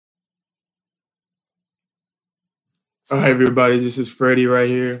Hi, everybody. This is Freddie right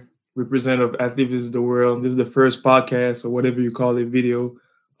here, representative of Athletes of the World. This is the first podcast or whatever you call it, video.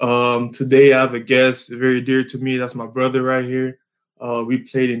 Today, I have a guest very dear to me. That's my brother right here. We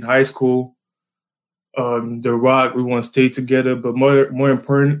played in high school. The Rock. We want to stay together, but more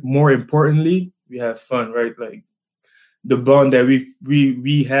importantly, we have fun, right? Like the bond that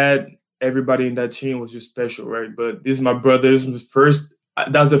we had. Everybody in that team was just special, right? But this is my brother. This is the first.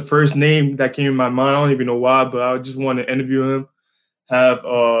 That's the first name that came in my mind. I don't even know why, but I just want to interview him, have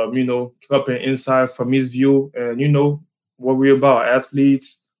up an insight from his view, and what we're about: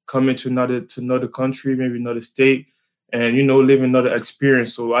 athletes coming to another country, maybe another state, and living another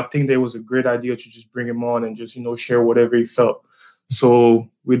experience. So I think that was a great idea to just bring him on and just share whatever he felt. So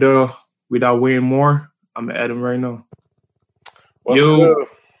without waiting more, I'm gonna add him right now. What's Yo, good?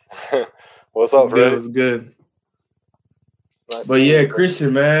 What's what's up, good? Freddie? What's good? Nice But seeing yeah, you, bro.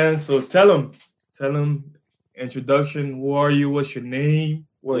 Christian, man. So tell him, introduction. Who are you? What's your name?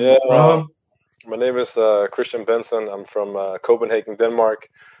 Where are you Yeah, from? my name is Christian Benson. I'm from Copenhagen, Denmark.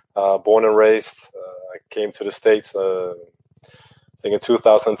 Born and raised. I came to the States, I think in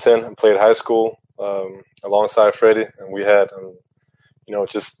 2010, and played high school alongside Freddie. And we had,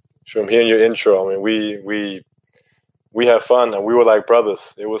 just from hearing your intro, I mean, we had fun and we were like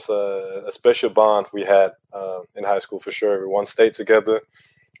brothers. It was a special bond we had in high school for sure. We won state together.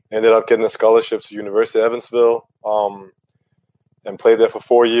 Ended up getting a scholarship to University of Evansville, and played there for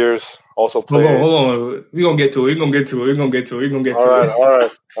 4 years. Also Hold on, played. hold on. We're gonna get to it. We're gonna get to it. We're gonna get to it. We're gonna get All to right, it. all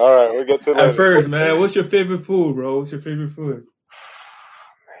right, all right. We'll get to it At later. first, man, what's your favorite food, bro? What's your favorite food? Man,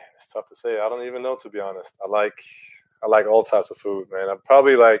 it's tough to say. I don't even know, to be honest. I like all types of food, man. I'm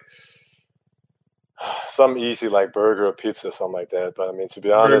probably like some easy like burger or pizza, something like that. But I mean, to be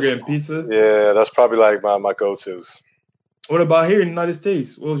Burger honest, and pizza. yeah, that's probably like my go-tos. What about here in the United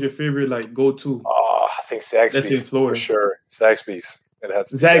States? What was your favorite like go to? I think Let's say in Zaxby's for Florida. sure. Zaxby's. It had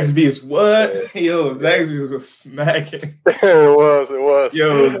to be Zaxby's. Zaxby's. What? Yeah, Yo, yeah. Zaxby's was smacking. It was. It was.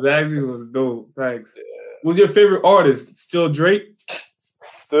 Yo, Zaxby's was dope. Thanks. Yeah. Who's your favorite artist? Still Drake?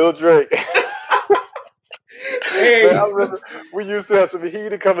 Still Drake. Man, I Hey, remember we used to have some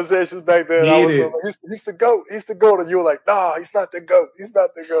heated conversations back then. I was heated. like, he's the GOAT. He's the GOAT. And you were like, nah, he's not the GOAT. He's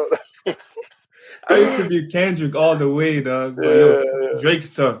not the GOAT. I used to be Kendrick all the way, dog. But yo, Yeah, yeah. Drake's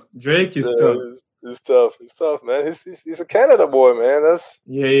tough. Drake is tough. Yeah, it's tough. It's tough, man. He's a Canada boy, man. That's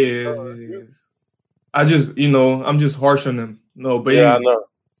Yeah, he is. He is. I'm just harsh on him. No, but yeah, I he's know.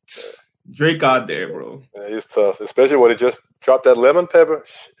 Drake out there, bro. Yeah, he's tough, especially when he just dropped that lemon pepper.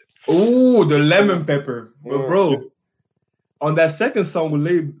 Ooh, the lemon pepper. But Mm, bro, on that second song with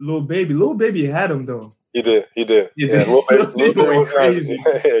Lil Baby had him though. he did. He Yeah, did. Lil Lil Baby Baby went was nice. crazy.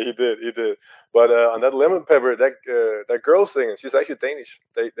 Yeah, he did. But on that lemon pepper, that girl singing, she's actually Danish.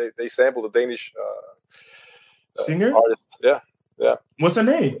 They sampled a Danish Singer? artist. Yeah, yeah. What's her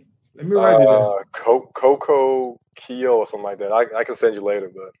name? Let me write it down. Coco Keo or something like that. I can send you later,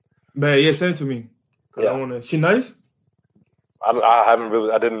 but But yeah, send it to me. Cause I yeah, wanna. She nice? I haven't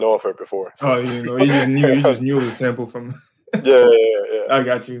really. I didn't know of her before. So Oh, you just knew the sample from. yeah. I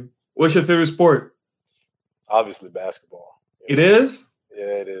got you. What's your favorite sport? Obviously basketball. It is? Yeah,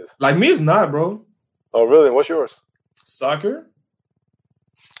 it is. Like me, it's not, bro. Oh, really? What's yours? Soccer?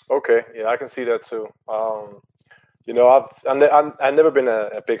 Okay, yeah, I can see that too. I've never been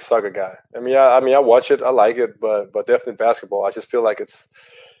a big soccer guy. I watch it, I like it, but definitely basketball. I just feel like it's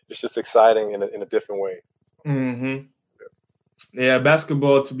just exciting in a different way. Mm-hmm. Yeah,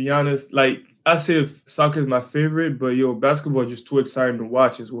 basketball, to be honest, like I say if soccer is my favorite, but yo, basketball is just too exciting to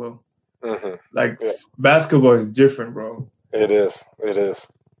watch as well. Hmm. Like Yeah, basketball is different, bro. it is. It is.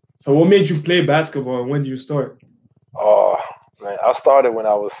 So what made you play basketball and when did you start? Oh man, I started when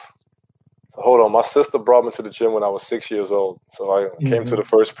I was. So hold on, my sister brought me to the gym when I was 6 years old. So I came to Mm-hmm. the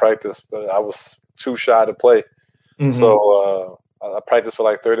first practice, but I was too shy to play. Mm-hmm. So I practiced for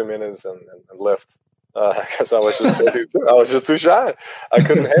like 30 minutes and left because I was just too shy. I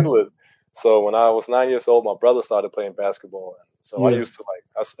couldn't handle it. So when I was 9 years old, my brother started playing basketball. So Yeah. I used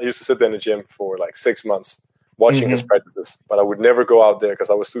to sit there in the gym for like 6 months watching his Mm-hmm. practices, but I would never go out there because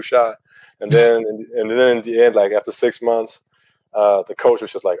I was too shy. And then in the end, like after 6 months, the coach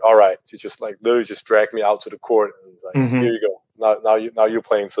was just like, "All right," she just like literally just dragged me out to the court and was like, Mm-hmm. "Here you go. Now you're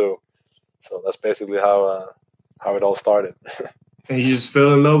playing too." So that's basically how it all started. And you just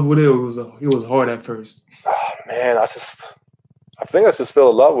fell in love with it. It was hard at first. Oh, man, I think I just fell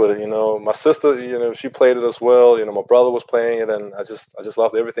in love with it. My sister, she played it as well. My brother was playing it, and I just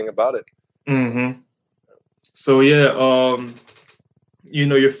loved everything about it. So Mm-hmm. So yeah,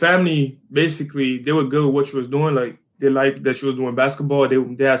 your family basically they were good with what you was doing. Like they liked that you was doing basketball.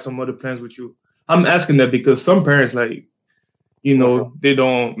 They had some other plans with you. I'm asking that because some parents, like, you know, they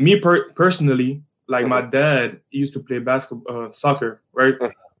don't. Me personally, like my dad used to play basketball, soccer, right,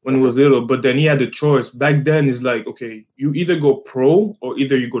 when he was little. But then he had the choice. Back then, it's like, okay, you either go pro or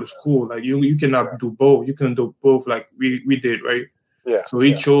either you go to school. Like you cannot do both. You can do both, like we did, right? Yeah. So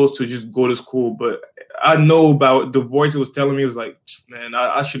he chose to just go to school. But I know about the voice it was telling me, it was like, man,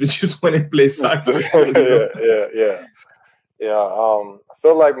 I should have just went and played soccer. So, you know? I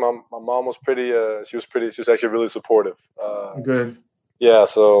feel like my mom was pretty. She was actually really supportive. Good. Yeah,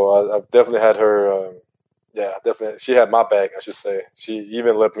 so I've definitely had her. Yeah, definitely. She had my back, I should say. She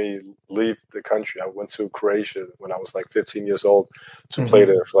even let me leave the country. I went to Croatia when I was like 15 years old to play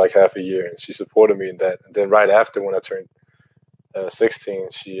there for like half a year, and she supported me in that. And then right after, when I turned 16,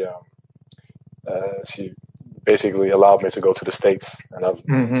 she basically allowed me to go to the States, and I've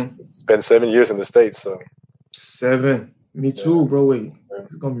spent 7 years in the States. So 7, me too, bro. Wait,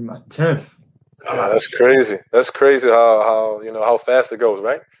 it's gonna be my 10th. That's crazy. That's crazy how fast it goes,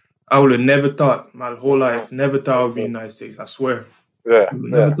 right? I would have never thought my whole life. Never thought I would be in the United States. I swear.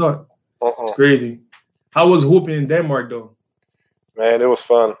 Never thought. It's crazy. How was hooping in Denmark though? Man, it was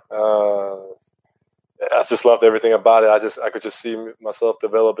fun. I just loved everything about it. I could just see myself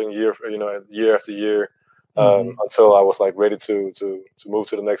developing year after year until I was like ready to move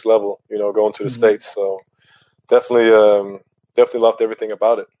to the next level. Going to the States. So definitely loved everything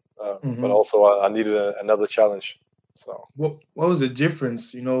about it. But also I needed another challenge. So what was the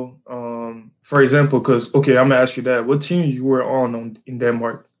difference? For example, because I'm gonna ask you that. What team you were on in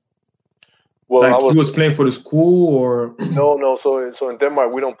Denmark? Well, you was playing for the school or no. So in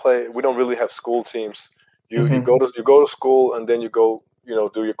Denmark we don't really have school teams. You go to school and then you go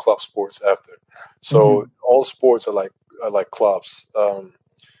do your club sports after. So all sports are like clubs.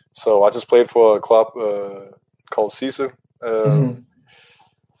 So I just played for a club called Caesar.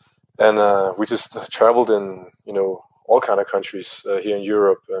 And we just traveled in, all kind of countries here in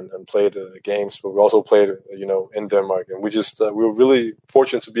Europe and played games. But we also played, in Denmark. And we were really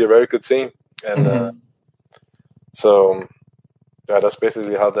fortunate to be a very good team. And so, yeah, that's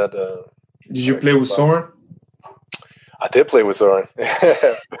basically how that. Did you play with Soren? I did play with Soren.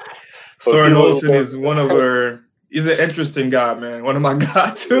 Soren Olsen is one of our. He's an interesting guy, man. One of my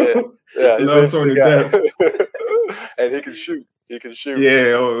guys too. Yeah, he's an interesting guy. And he can shoot. He can shoot.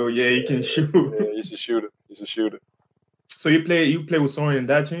 Yeah, he can shoot. Yeah, he's a shooter. So you play with Soren in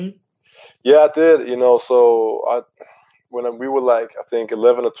that team? Yeah, I did. So when we were like I think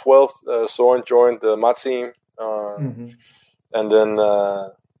 11 or 12, Soren joined my team, and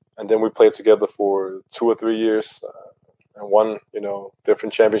then we played together for 2 or 3 years and won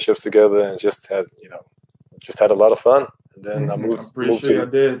different championships together and just had a lot of fun. And then I moved. I'm pretty sure I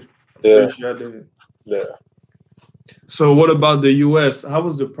did. Yeah. Pretty sure I did. Yeah. So what about the US? How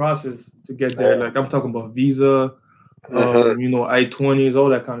was the process to get there? Like I'm talking about visa, I-20s, all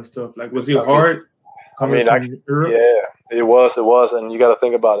that kind of stuff. Like was it hard coming from Europe? Yeah, it was. And you got to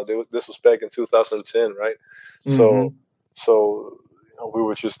think about it. This was back in 2010, right? So we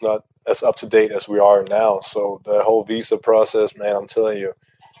were just not as up to date as we are now. So the whole visa process, man, I'm telling you,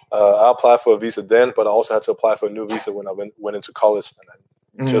 I applied for a visa then, but I also had to apply for a new visa when I went into college.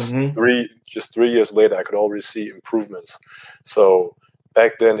 And then just 3 years later, I could already see improvements. So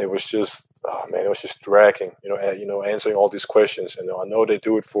back then it was just, it was just dragging, answering all these questions. I know they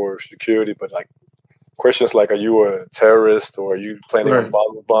do it for security, but like questions like, are you a terrorist or are you planning on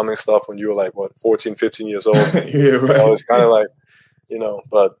bombing stuff when you were like, 14, 15 years old? Yeah, right. It's kind of like,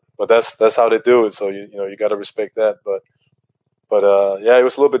 but that's how they do it. So, you got to respect that. But yeah, it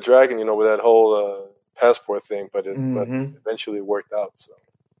was a little bit dragging, with that whole passport thing, but eventually it worked out. So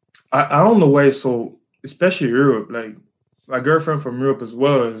I don't know why. So especially Europe, like my girlfriend from Europe as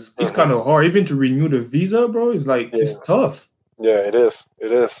well, it's kind of hard even to renew the visa, bro. It's like it's tough. Yeah, it is.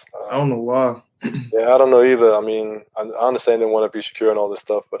 I don't know why. Yeah, I don't know either. I mean, I understand they want to be secure and all this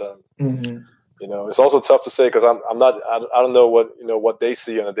stuff, but it's also tough to say because I'm not. I don't know what they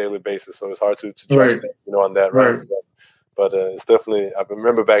see on a daily basis, so it's hard to judge them, on that, right? But it's definitely. I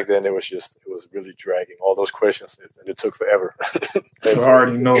remember back then it was really dragging all those questions, and it took forever. I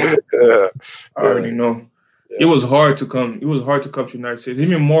already know. I already know. Yeah. It was hard to come. It was hard to come to the United States,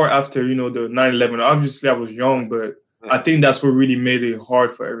 even more after the 9/11. Obviously, I was young, but I think that's what really made it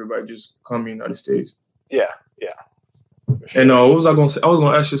hard for everybody just come to the United States. Yeah. Sure. And what was I going to say? I was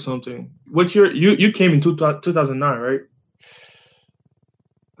going to ask you something. What year you came in 2009, right?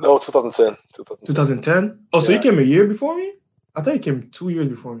 No, 2010. 2010? Oh, so you came a year before me? I thought you came 2 years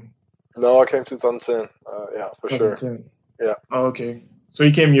before me. No, I came 2010. Yeah, for 2010. Sure. Yeah. Oh, okay. So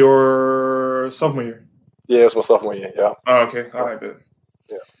you came your sophomore year? Yeah, it was my sophomore year, yeah. Oh, okay. All right, good.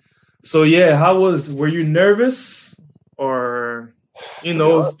 Yeah. So yeah, were you nervous or To be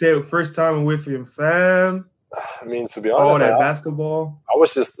honest, first time away from your fam, I mean, to be all honest, man, that basketball? I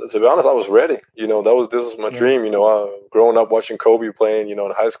was just, to be honest, I was ready. This was my Yeah. dream. Growing up watching Kobe playing, in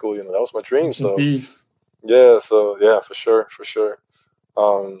high school, that was my dream. Rest in So peace. yeah, for sure.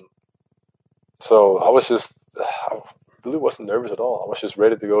 Um, so I really wasn't nervous at all. I was just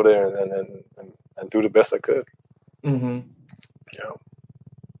ready to go there and do the best I could. Mm-hmm. Yeah.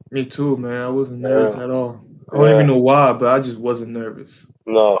 Me too, man. I wasn't nervous Yeah. at all. I don't even know why, but I just wasn't nervous.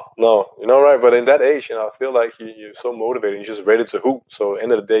 No, right. But in that age, I feel like you're so motivated. You're just ready to hoop. So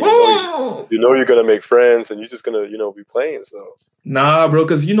end of the day, you're gonna make friends, and you're just gonna be playing. So nah, bro,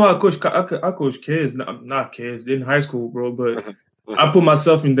 because I coach kids, not kids in high school, bro. But I put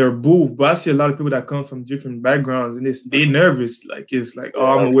myself in their booth. But I see a lot of people that come from different backgrounds, and they nervous. Like it's like, oh,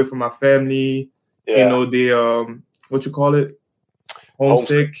 I'm away from my family. Yeah. They what you call it?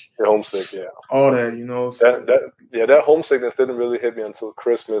 Homesick. Homesick, yeah. All that, So. That homesickness didn't really hit me until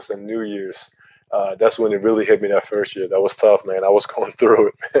Christmas and New Year's. That's when it really hit me that first year. That was tough, man. I was going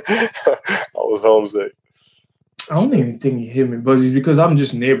through it. I was homesick. I don't even think it hit me, but it's because I'm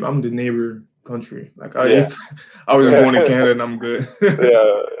the neighbor country. Like if I was just going to Canada and I'm good.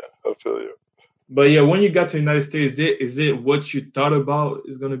 Yeah, I feel you. But yeah, when you got to the United States, is it what you thought about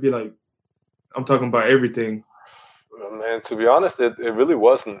is going to be like? I'm talking about everything. Man, to be honest, it really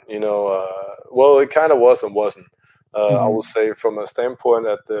wasn't. Well, it kind of was and wasn't. I will say, from a standpoint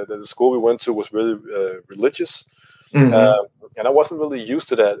that the school we went to was really religious, and I wasn't really used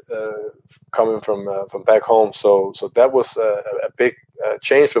to that coming from back home. So that was a big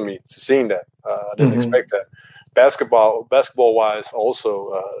change for me to seeing that. I didn't expect that. Basketball wise,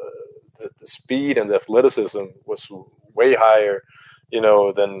 also the speed and the athleticism was way higher,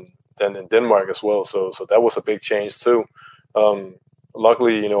 than in Denmark as well. So that was a big change too.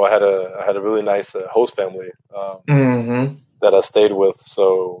 Luckily, I had a really nice host family that I stayed with.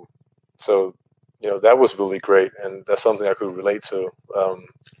 So that was really great, and that's something I could relate to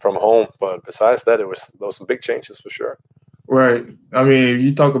from home. But besides that, there was some big changes for sure. Right. I mean,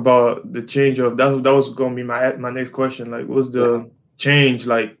 you talk about the change of that was going to be my next question. Like, what's the change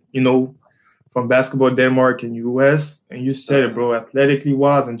like? From basketball Denmark and US, and you said it, bro. Athletically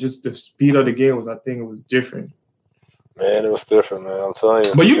wise, and just the speed of the game I think it was different. Man, it was different, man. I'm telling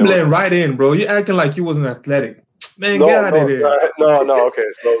you. But you blend right in, bro. You acting like you wasn't athletic. Man, get out of there. No,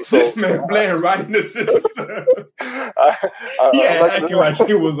 okay. So this man blend right in the system. Acting like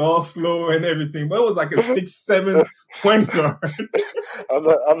he was all slow and everything, but it was like a 6'7" point guard. I'm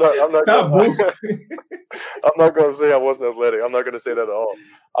not. Stop boosting. I'm not gonna say I wasn't athletic. I'm not gonna say that at all.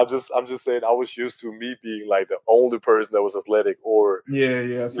 I'm just saying I was used to me being like the only person that was athletic, or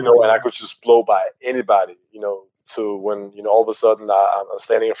and I could just blow by anybody, to when all of a sudden I'm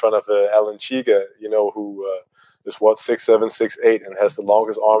standing in front of Alan Chiga, who is 6'7", 6'8", and has the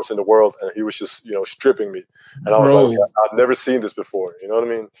longest arms in the world, and he was just stripping me, and I was like, I've never seen this before. You know what I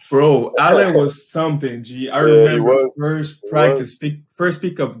mean? Bro, Alan was something. I remember first practice, first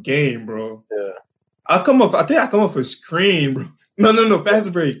pickup game, bro. Yeah. I come off a screen, bro. No,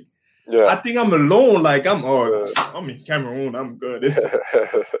 fast break. Yeah. I think I'm alone. Like I'm in Cameroon. I'm good.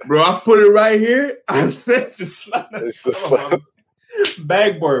 Bro, I put it right here. I just slide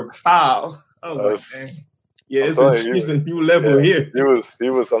backboard. Pow. I was like, dang. Yeah, it's a new level here. He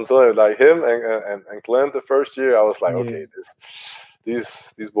was. I'm telling you, like him and Glenn the first year, I was like, okay,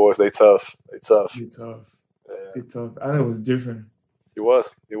 these boys, they tough. They tough. I know it was different. He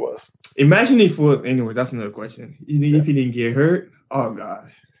was. Imagine if it was. Anyways, that's another question. If he didn't get hurt, oh gosh.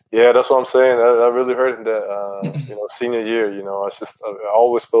 Yeah, that's what I'm saying. I really hurt him that senior year. I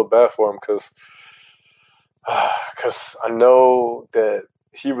always felt bad for him because I know that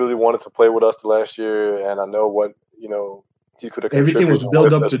he really wanted to play with us the last year, and I know what he could have. Everything was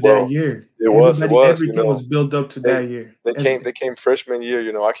built up to that year. Everything was built up to that year. They came freshman year.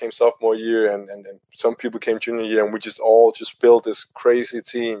 I came sophomore year, and some people came junior year, and we just all built this crazy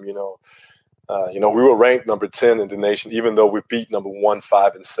team. We were ranked number 10 in the nation, even though we beat number 1,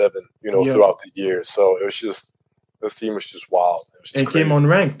 5, and 7. Throughout the year. So it was just this team was just wild. It was just crazy. Came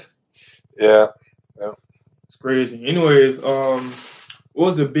unranked. Yeah. It's crazy. Anyways, what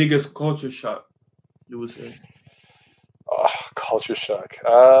was the biggest culture shock you would say? Culture shock.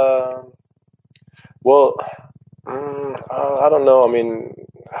 Well, I don't know. I mean,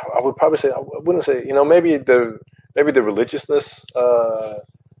 I would probably say I wouldn't say. Maybe the religiousness.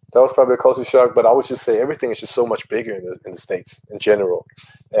 That was probably a culture shock. But I would just say everything is just so much bigger in the States in general,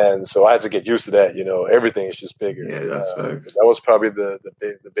 and so I had to get used to that. Everything is just bigger. Yeah, that's facts. That was probably the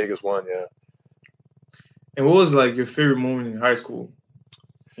biggest one. Yeah. And what was like your favorite moment in high school?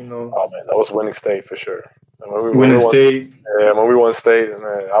 You know, Oh man, that was winning state for sure. And winning state. Yeah, when we won state, and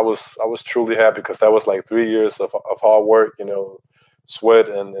I was truly happy because that was like 3 years of hard work, you know, sweat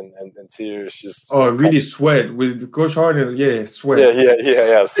and tears. Just Really sweat with Coach Harden. Yeah, sweat.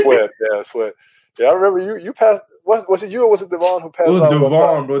 Yeah, sweat, yeah, sweat. Yeah, I remember you passed. Was it you or was it Devon who passed out? It was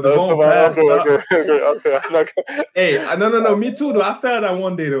Devon, bro. Devon passed out. Okay. Hey, no. Me too, though. I fell that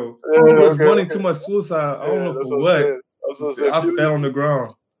one day, though. Yeah, I was running to my suicide. I don't know for what. I fell on the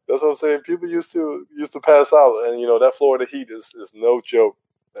ground. That's what I'm saying. People used to pass out, and you know that Florida heat is no joke.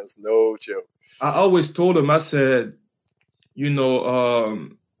 That's no joke. I always told them. I said, you know,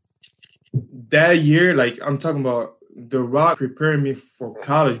 that year, like I'm talking about, The Rock preparing me for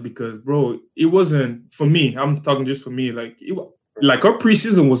college because, bro, it wasn't for me. I'm talking just for me. Like our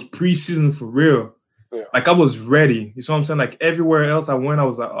preseason was preseason for real. Yeah. Like I was ready. You know what I'm saying? Like everywhere else I went, I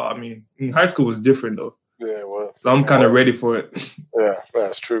was like, oh, I mean, in high school was different though. Yeah, it was. So I'm kind of ready for it. Yeah,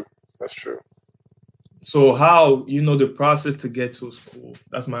 that's true. That's true. So how, you know, the process to get to school?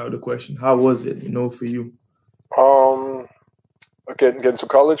 That's my other question. How was it, you know, for you? Getting to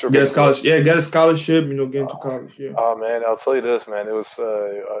college or get a scholarship? Yeah, get a scholarship. You know, getting to college. Yeah. Oh man, I'll tell you this, man. It was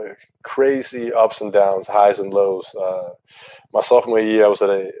crazy ups and downs, highs and lows. My sophomore year, I was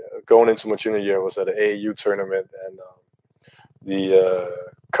going into my junior year. I was at an AAU tournament, and the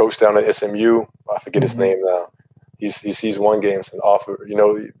coach down at SMU, I forget his name now. He sees one games and offer. You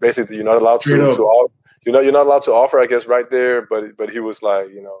know, basically, you're not allowed to you're not allowed to offer. I guess right there, but he was like,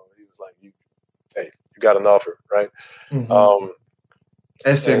 you know, hey, you got an offer, right?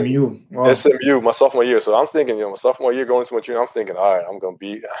 SMU. Wow. SMU, my sophomore year. So I'm thinking, you know, my sophomore year going to my junior, I'm thinking, all right, I'm gonna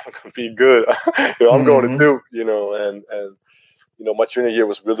be good. You know, I'm going to Duke, you know, and you know, my junior year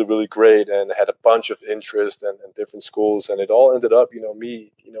was really, really great and had a bunch of interest and different schools, and it all ended up, you know,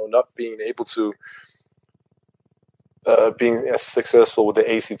 me, you know, not being able to being as successful with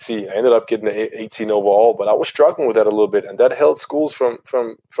the ACT. I ended up getting the 18 overall, but I was struggling with that a little bit, and that held schools from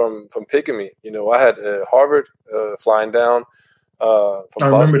picking me. You know, I had Harvard flying down. I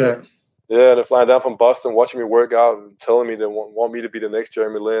remember that. Yeah, they're flying down from Boston, watching me work out, and telling me they want me to be the next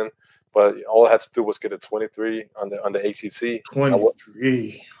Jeremy Lin. But all I had to do was get a 23 on the ACT.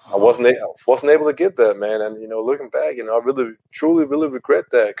 23. I wasn't able to get that, man. And you know, looking back, you know, I really, truly, really regret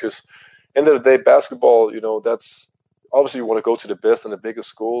that because, end of the day, basketball, you know, that's obviously you want to go to the best and the biggest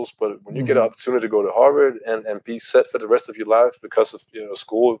schools, but when you get an opportunity to go to Harvard and be set for the rest of your life because of, you know,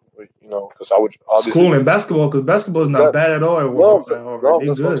 school, you know, because I would obviously school and basketball, because basketball is not bad at all. No,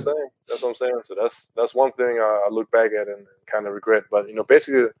 that's what I'm saying. That's what I'm saying. So that's one thing I look back at and kind of regret. But you know,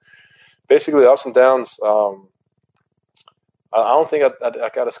 basically ups and downs. I don't think I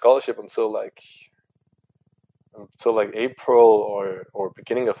got a scholarship until like April or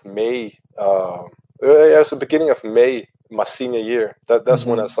beginning of May. It was the beginning of May, my senior year. That's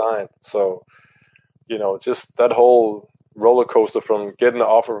when I signed. So, you know, just that whole roller coaster from getting the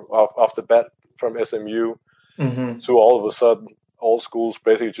offer off the bat from SMU to all of a sudden all schools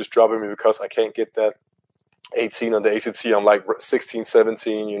basically just dropping me because I can't get that 18 on the ACT. I'm like 16,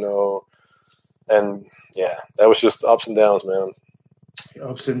 17, you know. And, yeah, that was just ups and downs, man.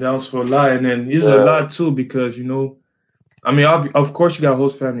 Ups and downs for a lot. And then it's a lot, too, because, you know, I mean, of course you got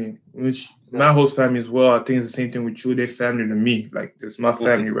host family, which my host family as well. I think it's the same thing with you. They're family to me. Like, it's my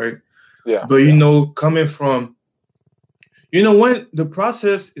family, right? Yeah. But, you know, coming from, you know, when the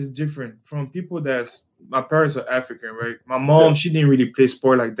process is different from people my parents are African, right? My mom, she didn't really play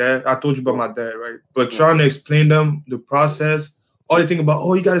sport like that. I told you about my dad, right? But trying to explain them the process, all they think about,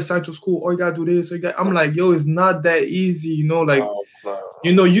 you got to sign to school, you got to do this. I'm like, yo, it's not that easy, you know, like,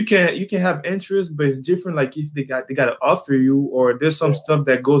 you know, you can have interest, but it's different. Like if they got to offer you, or there's some stuff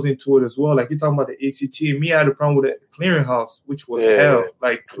that goes into it as well. Like you're talking about the ACT. And me, I had a problem with the clearinghouse, which was hell.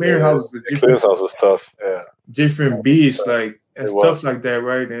 Like clearinghouse was a different. Clearinghouse was tough. Yeah. Different beast, like and stuff like that,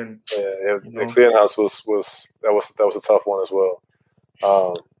 right? And the clearinghouse was a tough one as well.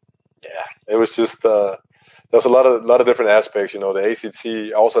 It was just there was a lot of different aspects. You know, the ACT.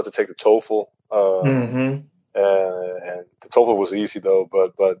 I also had to take the TOEFL. And the TOEFL was easy though,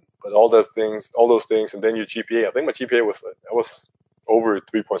 but all those things, and then your GPA. I think my GPA was over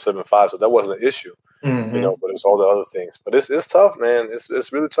 3.75, so that wasn't an issue, you know. But it's all the other things. But it's tough, man.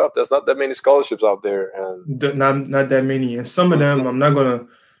 It's really tough. There's not that many scholarships out there, and not that many. And some of them, I'm not gonna.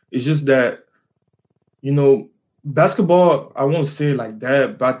 It's just that, you know, basketball. I won't say it like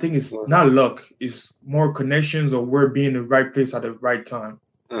that, but I think it's not luck. It's more connections, or we're being in the right place at the right time.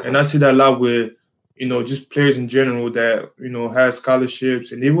 And I see that a lot with, you know, just players in general that, you know, has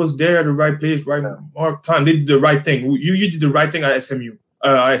scholarships, and it was there at the right place, right time. They did the right thing. You did the right thing at SMU,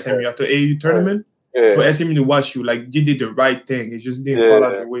 at the AAU tournament. for SMU to watch you, like you did the right thing. It just didn't fall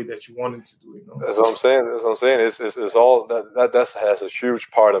out the way that you wanted to do. That's what I'm saying. That's what I'm saying. It's all that has a huge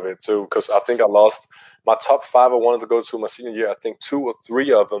part of it too. Because I think I lost my top 5 I wanted to go to my senior year. I think 2 or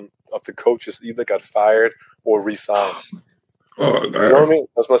 3 of them of the coaches either got fired or resigned. Oh, you know what I mean?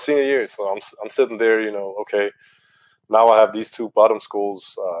 That's my senior year. So I'm sitting there. Okay, now I have these 2 bottom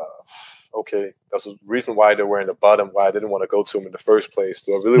schools. Okay, that's the reason why they were in the bottom, why I didn't want to go to them in the first place.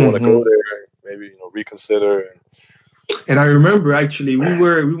 Do I really want to go there? Maybe, reconsider. And I remember, actually, we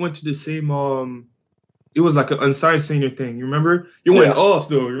went to the same, it was like an unsigned senior thing. You remember? You went off,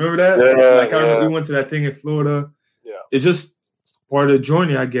 though. Remember that? I remember we went to that thing in Florida. Yeah. It's just part of the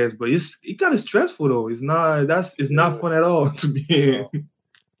journey, I guess. But it kind of stressful, though. It's not fun at all to be in.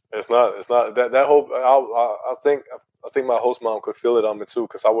 It's not that whole. I think my host mom could feel it on me too,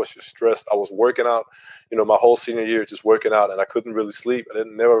 because I was just stressed. I was working out, my whole senior year just working out, and I couldn't really sleep. I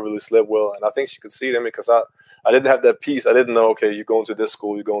never really slept well, and I think she could see it in me because I didn't have that peace. I didn't know, okay, you're going to this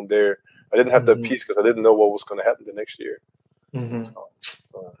school, you're going there. I didn't have that peace because I didn't know what was going to happen the next year.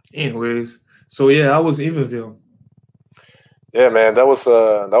 Anyways, so yeah, I was Evansville. Yeah, man, that was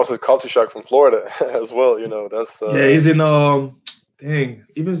a culture shock from Florida as well. That's he's in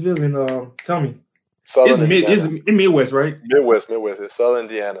Evansville in tell me. Southern it's in Midwest, right? Midwest. It's Southern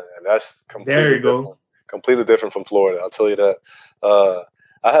Indiana, and that's completely different from Florida. I'll tell you that.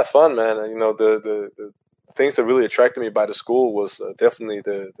 I had fun, man. And, the things that really attracted me by the school was definitely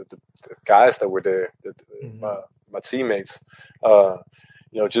the guys that were there, my teammates.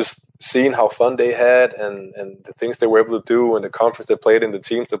 Just seeing how fun they had and the things they were able to do and the conference they played in, the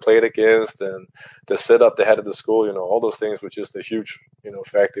teams they played against, and the setup they had at the school, all those things were just a huge,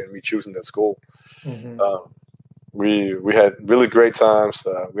 factor in me choosing that school. We had really great times.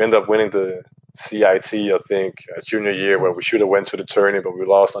 We ended up winning the CIT, I think, junior year, where we should have went to the tourney, but we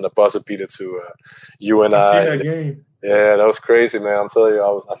lost on the buzzer beater to UNI. I see that game. Yeah, that was crazy, man. I'm telling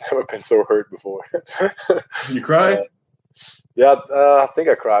you, I've never been so hurt before. You cried? Yeah, I think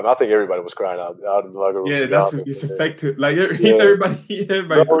I cried. I think everybody was crying out in the locker room. Yeah, it's effective. Like everybody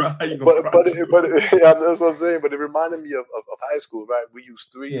cried. But that's what I'm saying. But it reminded me of high school, right? We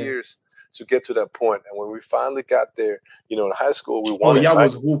used 3 years to get to that point, and when we finally got there, in high school, we won. Y'all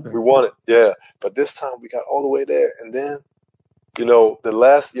was hooping. We won it, yeah. But this time we got all the way there, and then, the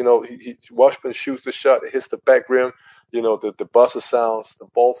last, Washburn shoots the shot, it hits the back rim. The buzzer sounds, the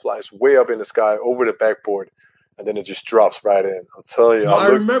ball flies way up in the sky over the backboard. And then it just drops right in. I'm telling you. I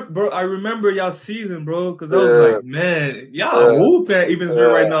remember y'all season, bro, because I was like, man, y'all whooping at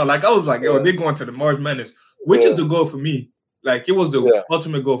Evansville right now. Like, I was like, they're going to the March Madness, which is the goal for me. Like, it was the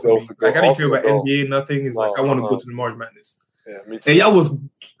ultimate goal for me. Like, I didn't care about NBA, nothing. It's like, I want to go to the March Madness. Yeah, me too. And y'all was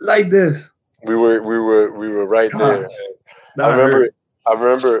like this. We were right there. I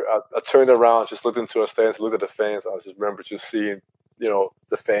remember I turned around, just looked into our stands, looked at the fans. I just remember just seeing,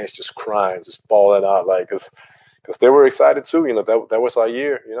 the fans just crying, just bawling out, like, because they were excited too, that was our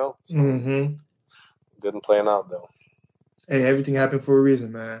year, So didn't plan out though. Hey, everything happened for a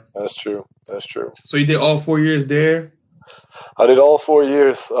reason, man. That's true. So you did all 4 years there? I did all 4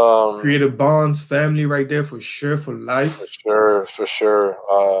 years. Created bonds, family right there for sure, for life. For sure.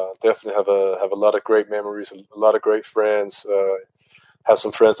 Definitely have a lot of great memories, a lot of great friends. Have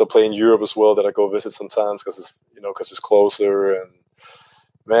some friends that play in Europe as well that I go visit sometimes because it's closer. And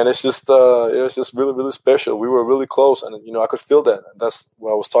man, it's just really, really special. We were really close, and I could feel that. And that's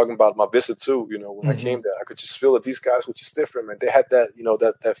what I was talking about my visit too. When I came there, I could just feel that these guys were just different, man. They had that,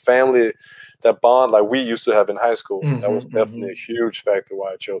 that family, that bond like we used to have in high school. So that was definitely a huge factor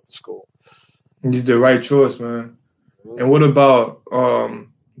why I chose the school. You did the right choice, man. And what about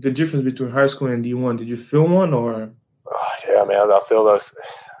the difference between high school and D1? Did you feel one or? Yeah, man. I feel that.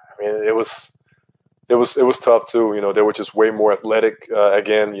 I mean, it was tough too. They were just way more athletic.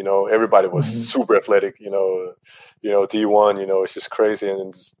 Again, everybody was super athletic. D1. It's just crazy,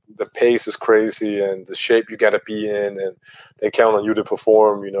 and the pace is crazy, and the shape you got to be in, and they count on you to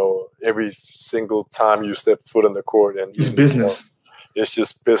perform. Every single time you step foot on the court, and it's business. It's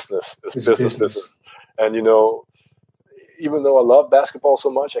just business. It's business. And even though I love basketball so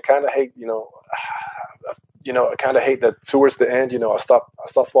much, I kind of hate. I kind of hate that towards the end, I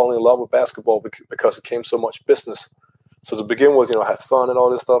stopped falling in love with basketball because it came so much business. So to begin with, I had fun and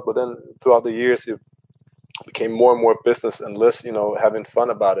all this stuff, but then throughout the years, it became more and more business and less, having fun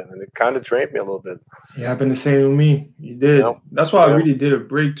about it. And it kind of drained me a little bit. It happened the same with me. You did. That's why I really did a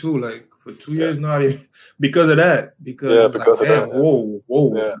break too, like for 2 years now, because of that. Because of that.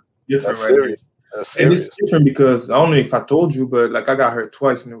 Whoa. Yeah. Different, That's serious. That's serious. And it's different because I don't know if I told you, but like I got hurt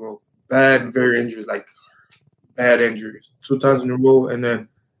twice in a row. Very injuries, like bad injuries, 2 times in a row. And then,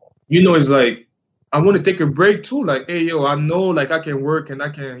 it's like I want to take a break too. Like, hey, yo, I know like I can work and I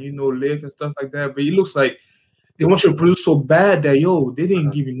can, live and stuff like that. But it looks like they want you to produce so bad that, yo, they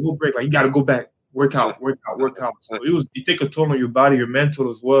didn't give you no break. Like, you got to go back, work out. So it take a toll on your body, your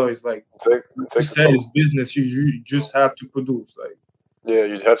mental as well. It's like, you said, it's business. You just have to produce. Like, yeah,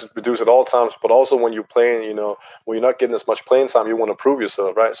 you have to produce at all times, but also when you're playing, when you're not getting as much playing time, you want to prove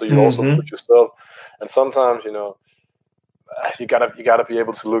yourself, right? So you also put yourself, and sometimes, you gotta be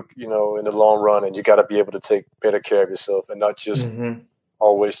able to look, in the long run, and you gotta be able to take better care of yourself and not just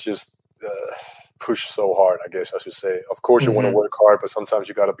always just push so hard. I guess I should say. Of course, you want to work hard, but sometimes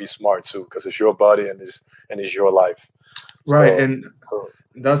you gotta be smart too, because it's your body and it's your life. Right, and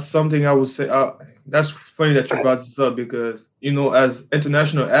that's something I would say. That's funny that you brought this up because, as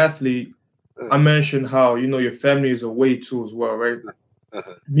international athlete, I mentioned how, your family is away too as well, right?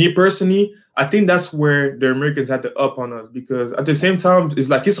 Me personally, I think that's where the Americans had the up on us because at the same time, it's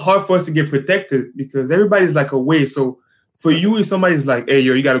like it's hard for us to get protected because everybody's like away. So for you, if somebody's like, hey,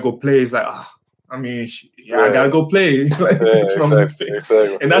 yo, you got to go play, it's like, I got to go play.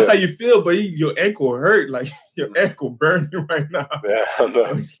 Exactly. And that's how you feel, but your ankle hurt, like your ankle burning right now. Yeah, I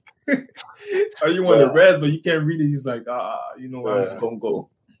know. Or you want to rest, but you can't really. It's like, I'm just gonna go.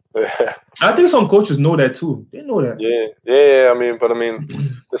 Yeah. I think some coaches know that too. They know that. Yeah. I mean,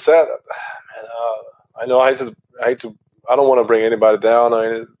 the sad. I know I hate to. I don't want to bring anybody down,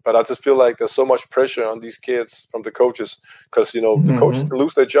 but I just feel like there's so much pressure on these kids from the coaches because the coaches can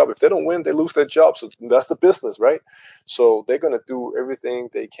lose their job if they don't win. They lose their job, so that's the business, right? So they're gonna do everything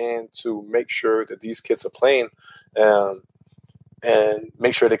they can to make sure that these kids are playing, and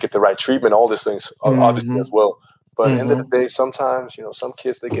make sure they get the right treatment. All these things, obviously as well. But at the end of the day, sometimes some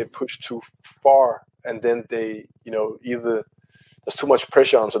kids they get pushed too far, and then they either there's too much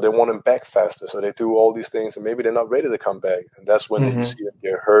pressure on them, so they want them back faster. So they do all these things, and maybe they're not ready to come back. And that's when you see them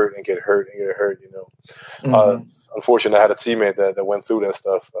get hurt. Unfortunately, I had a teammate that went through that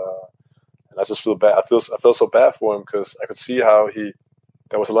stuff, and I just feel bad. I felt so bad for him because I could see how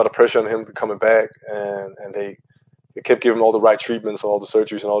there was a lot of pressure on him coming back, and they kept giving him all the right treatments, all the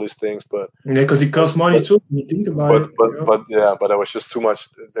surgeries, and all these things. But because it costs money too. When you think about it. But it was just too much.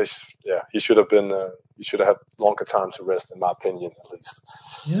 He should have been. He should have had longer time to rest, in my opinion, at least.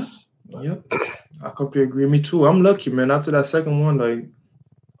 Yeah. I completely agree. Me too. I'm lucky, man. After that second one, like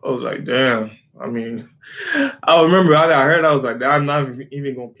I was like, damn. I mean, I remember I got hurt. I was like, I'm not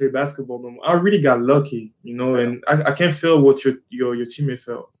even gonna play basketball no more. I really got lucky, and I can't feel what your teammate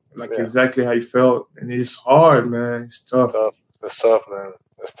felt. Like exactly how you felt, and it's hard, man. It's tough. It's tough, man.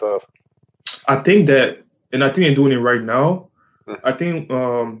 It's tough. I think they're doing it right now. I think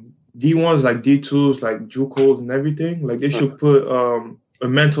D1s like D2s, like JUCOs and everything, like they should put a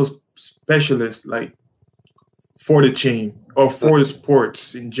mental specialist like for the team or for the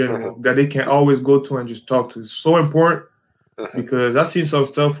sports in general that they can always go to and just talk to. It's so important because I've seen some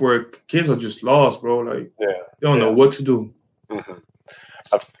stuff where kids are just lost, bro. Like they don't know what to do.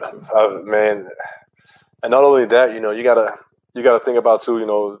 Man, and not only that, you gotta think about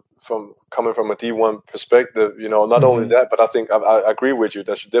too, from coming from a D1 perspective, not only that, but I think I agree with you.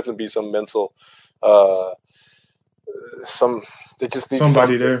 There should definitely be some mental, they just need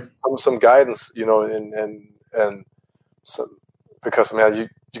somebody there, some guidance, and some, because man, you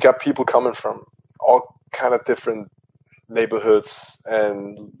got people coming from all kind of different neighborhoods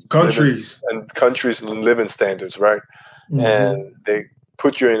and countries and living standards, right? And they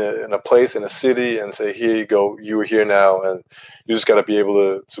put you in a place, in a city, and say, here you go, you are here now, and you just got to be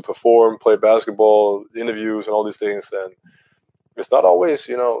able to perform, play basketball, interviews, and all these things. And it's not always,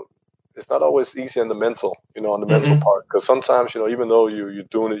 it's not always easy on the mental, on the mental part, because sometimes, even though you're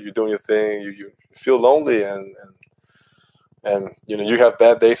doing your thing, you feel lonely, and you have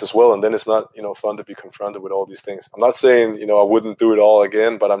bad days as well, and then it's not fun to be confronted with all these things. I'm not saying I wouldn't do it all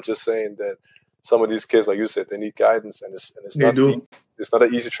again, but I'm just saying that some of these kids, like you said, they need guidance, and it's not it's not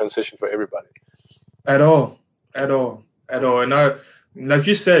an easy transition for everybody. At all. And I, like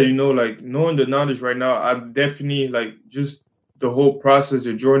you said, like knowing the knowledge right now, I definitely like just the whole process,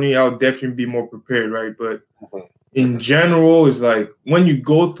 the journey. I'll definitely be more prepared, right? But in general, it's like when you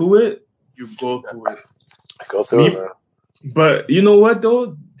go through it, you go through it. Go through it, man. But you know what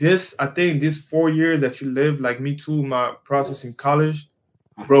though? I think this 4 years that you live, like me too, my process in college.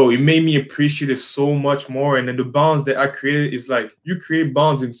 Bro, it made me appreciate it so much more. And then the bonds that I created is like you create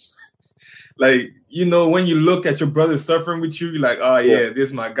bonds in, like, when you look at your brother suffering with you, you're like, oh yeah, this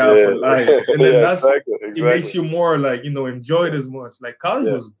is my guy for life. And then exactly. It makes you more like, enjoy it as much. Like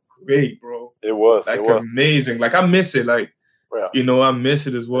college was great, bro. It was like amazing. Like I miss it. Like, I miss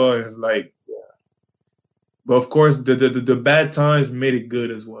it as well. And it's like, but of course the bad times made it good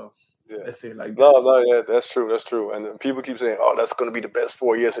as well. Yeah. Let's say it like that. No, yeah, that's true. That's true. And people keep saying, "Oh, that's going to be the best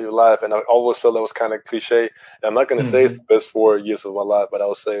 4 years of your life," and I always felt that was kind of cliche. And I'm not going to say it's the best 4 years of my life, but I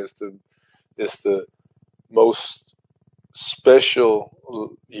will say it's the most special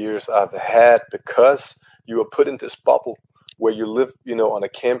years I've had, because you are put in this bubble where you live, on a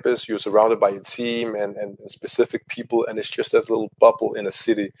campus. You're surrounded by your team and specific people, and it's just that little bubble in a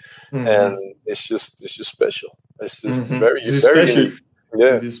city, and it's just special. It's just very special. unique.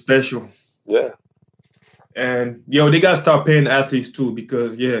 Yeah, it's special. Yeah. And they gotta start paying athletes too,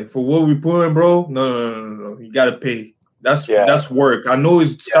 because for what we're putting, bro, no, you gotta pay. That's work. I know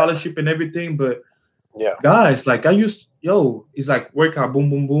it's scholarship and everything, but guys, like it's like workout, boom,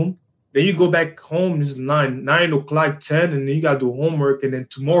 boom, boom. Then you go back home, it's 9 o'clock, 10, and then you gotta do homework, and then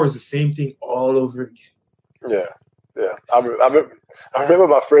tomorrow is the same thing all over again. Yeah. I remember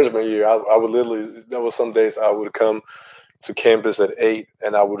my freshman year. I would literally, there was some days I would come to campus at 8,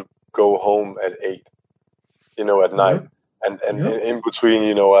 and I would go home at 8, at night. And in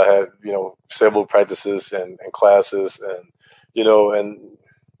between, I had, several practices and classes, and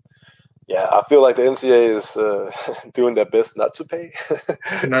I feel like the NCAA is doing their best not to pay.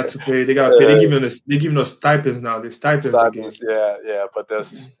 Not to pay. They got to pay. They're giving us stipends now. The stipends. Yeah. But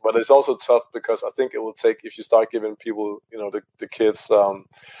it's also tough, because I think it will take, if you start giving people, the kids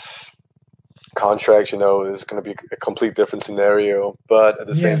contracts, it's going to be a complete different scenario. But at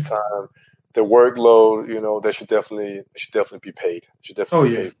the same time, the workload, they should definitely be paid. Should definitely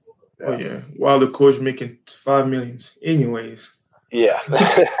be paid. Yeah. Oh yeah. While the coach making $5 million, anyways. Yeah.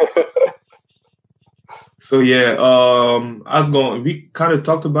 So we kind of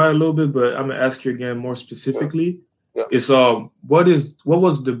talked about it a little bit, but I'm gonna ask you again more specifically. Yeah. It's what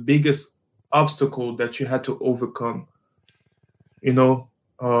was the biggest obstacle that you had to overcome?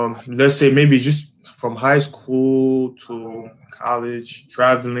 Let's say maybe just from high school to college,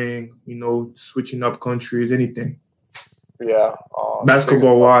 traveling, switching up countries, anything. Yeah.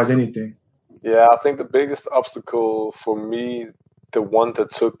 Basketball wise, anything. Yeah, I think the biggest obstacle for me, the one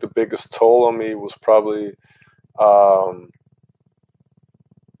that took the biggest toll on me, was probably, I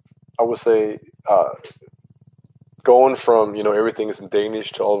would say, going from, everything is in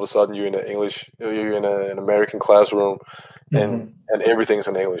Danish to all of a sudden you're in an American classroom, and everything's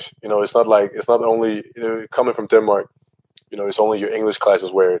in English. It's not only, coming from Denmark, it's only your English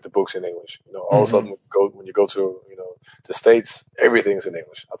classes where the book's in English. All of a sudden when you go to, the States, everything's in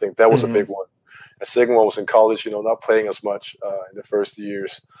English. I think that was a big one. The second one was in college, not playing as much in the first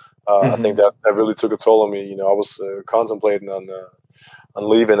years. I think that really took a toll on me. I was contemplating on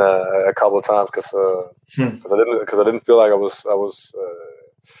leaving a couple of times, because I didn't feel like I was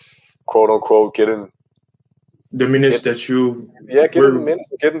quote unquote getting diminished that you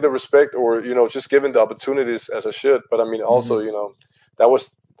getting the respect, or just given the opportunities as I should. But I mean, also that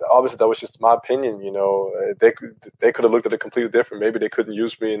was just my opinion. They could have looked at it completely different. Maybe they couldn't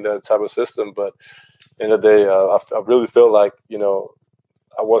use me in that type of system, but in the day, I really felt like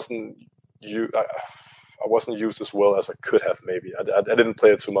I wasn't used as well as I could have. Maybe I didn't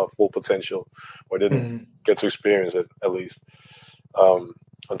play it to my full potential, or didn't get to experience it, at least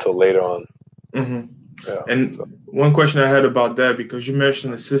until later on. Yeah, and one question I had about that, because you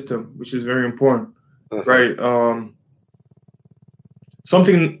mentioned the system, which is very important, right?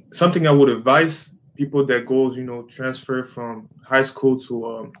 Something I would advise people that goes, transfer from high school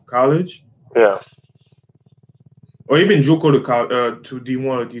to college, or even JUCO to D1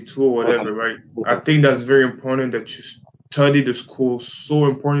 or D2 or whatever, right? I think that's very important, that you study the school. So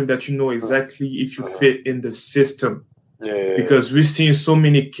important that you know exactly if you fit in the system. Because we've seen so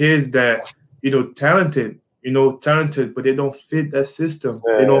many kids that talented, but they don't fit that system.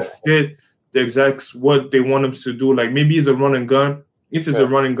 They don't fit the exact what they want them to do. Like maybe it's a run and gun. If it's a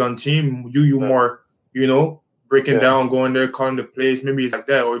run and gun team, you more, breaking down, going there, calling the plays. Maybe it's like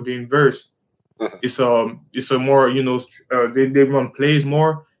that, or the inverse. It's a more, they run plays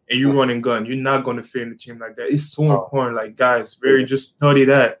more, and you run and gun. You're not going to fit in the team like that. It's so important. Like, guys, just study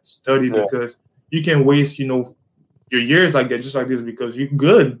because you can waste, your years like that, just like this, because you're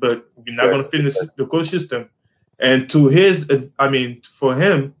good, but you're not going to fit in the coach system. And for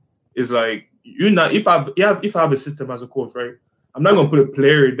him, it's like, you're not. If I have a system as a coach, right, I'm not going to put a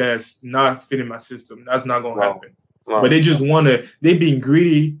player that's not fitting my system. That's not going to happen. But they just they're being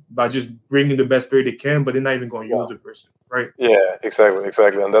greedy by just bringing the best player they can, but they're not even going to use the person, right? Yeah,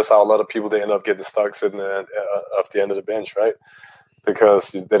 exactly. And that's how a lot of people, they end up getting stuck sitting off the end of the bench, right?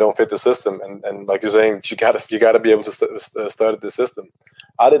 Because they don't fit the system. And like you're saying, you gotta be able to study the system.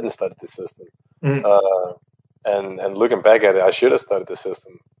 I didn't study the system. And looking back at it, I should have studied the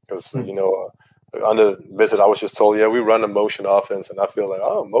system, because on the visit, I was just told, yeah, we run a motion offense, and I feel like,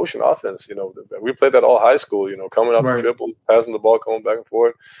 oh, motion offense. We played that all high school. Coming off the Right. dribble, passing the ball, going back and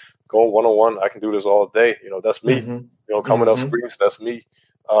forth, going 1-on-1. I can do this all day. That's me. Coming off screens, that's me.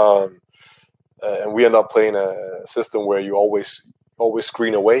 And we end up playing a system where you always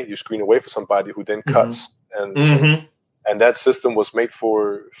screen away. You screen away for somebody who then cuts, and that system was made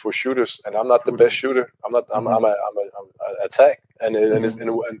for shooters. And I'm not the best shooter. I'm not. I'm a attack,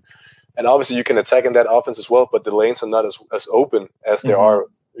 and obviously you can attack in that offense as well. But the lanes are not as open as there are,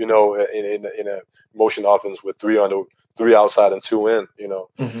 in a motion offense with 3 outside and 2 in.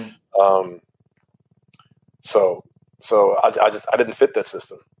 So I didn't fit that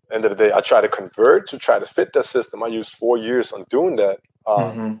system. End of the day, I tried to convert to try to fit that system. I used 4 years on doing that,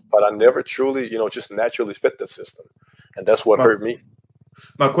 but I never truly, just naturally fit that system, and that's what hurt me.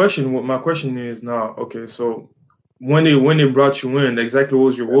 My question is now, okay, so when they brought you in, exactly what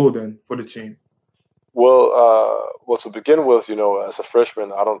was your role then for the team? Well, to begin with, as a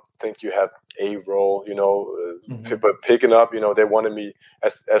freshman, I don't think you had a role, but picking up, they wanted me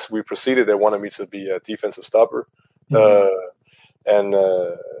as we proceeded, they wanted me to be a defensive stopper. And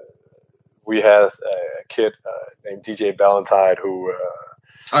we had a kid named DJ Ballantyne who.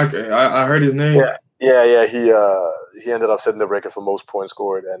 Okay, I heard his name. Yeah. He ended up setting the record for most points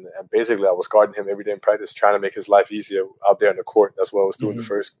scored, and basically I was guarding him every day in practice, trying to make his life easier out there in the court. That's what I was doing the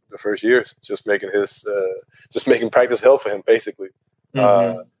first years, just making practice hell for him, basically.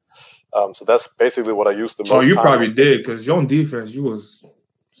 So that's basically what I used the most. Oh, you probably did, because your own defense, you was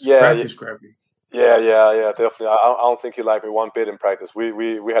scrappy. Yeah, definitely. I don't think he liked me one bit in practice.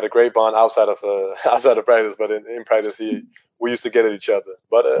 We had a great bond outside of practice, but in practice we used to get at each other.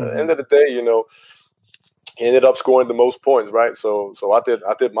 But at the end of the day, he ended up scoring the most points, right? So I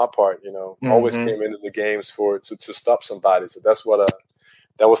did my part. Always came into the games to stop somebody. So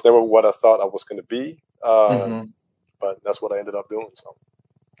that was never what I thought I was going to be. But that's what I ended up doing. So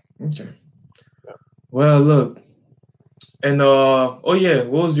okay. Yeah. Well, look. And what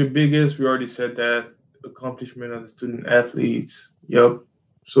was your biggest? We already said that accomplishment as a student athlete. Yep.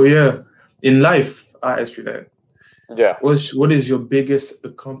 So yeah, in life, I asked you that. Yeah. What is your biggest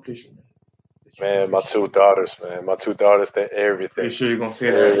accomplishment? Man, my 2 daughters. Man, my 2 daughters. They're everything. Pretty sure you're gonna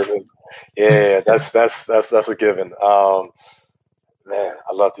say that. Yeah, that's a given. Man,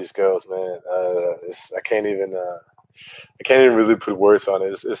 I love these girls, man. I can't even really put words on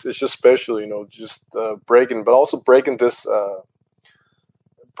it. It's just special, just breaking this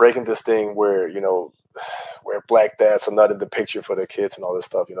thing where where black dads are not in the picture for their kids and all this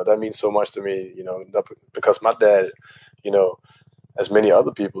stuff. That means so much to me. Because my dad, as many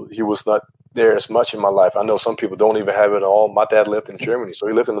other people, he was not there as much in my life. I know some people don't even have it at all. My dad lived in Germany, so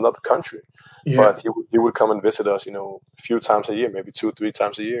he lived in another country. Yeah. But he would come and visit us, a few times a year, maybe 2-3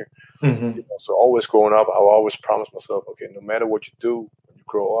 times a year. So always growing up, I would always promise myself, okay, no matter what you do when you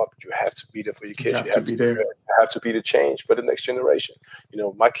grow up, you have to be there for your kids. You have to be the change for the next generation.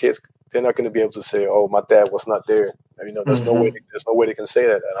 My kids, they're not going to be able to say, "Oh, my dad was not there." There's no way they can say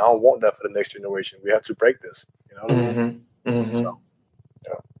that, and I don't want that for the next generation. We have to break this. You know what I mean? So,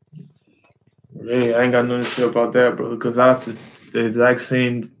 yeah, I ain't got nothing to say about that, bro. Because I have the exact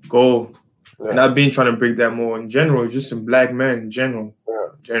same goal. Yeah. And I've been trying to break that more in general, just in black men in general.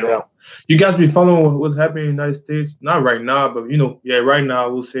 Yeah. You guys be following what's happening in the United States? Not right now, but right now I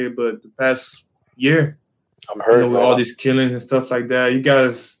will say, but the past year, I'm hurt. With all these killings and stuff like that. You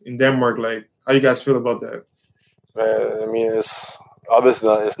guys in Denmark, like, how you guys feel about that? Man, it's obviously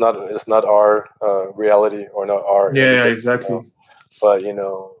it's not our reality or not our. Yeah, exactly. But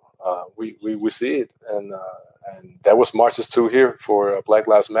we see it, and that was marches too here for Black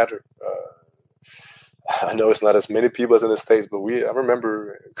Lives Matter. I know it's not as many people as in the States, but I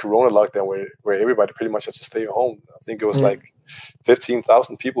remember Corona lockdown where everybody pretty much had to stay at home. I think it was like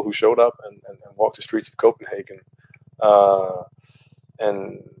 15,000 people who showed up and walked the streets of Copenhagen.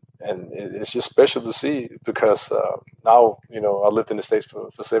 And it's just special to see because now, I lived in the States for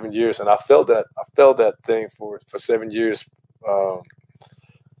 7 years, and I felt that thing for 7 years.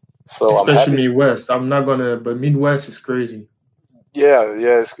 So especially Midwest. I'm not gonna, but Midwest is crazy. Yeah,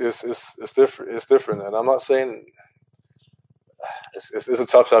 it's different. It's different, and I'm not saying it's a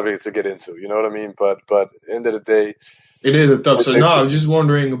tough topic to get into. You know what I mean? But at the end of the day, it is a tough. So I was just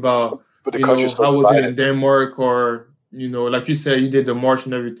wondering about how was it in Denmark, or like you said, you did the march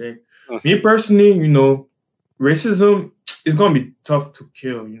and everything. Me personally, racism is gonna be tough to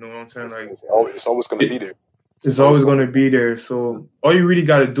kill. You know what I'm saying? Like it's always gonna be there. It's always gonna be there. So all you really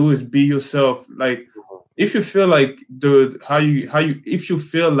gotta do is be yourself. Like if you feel like if you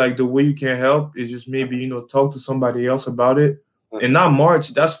feel like the way you can help is just maybe talk to somebody else about it, and not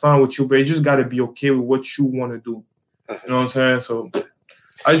March, that's fine with you, but you just got to be okay with what you want to do. You know what I'm saying? So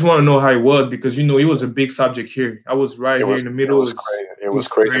I just want to know how it was because, it was a big subject here. I was here in the middle. It was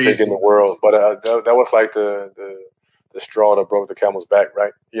crazy big in the world. But that was like the straw that broke the camel's back,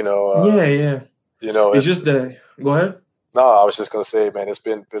 right? Yeah. It's just that. Go ahead. No, I was just going to say, man,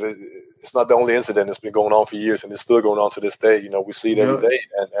 it's not the only incident. It's been going on for years, and it's still going on to this day. We see it every day,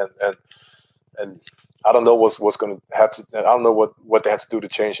 and I don't know what's going to have to. I don't know what they have to do to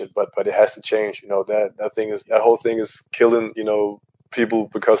change it, but it has to change. That whole thing is killing. People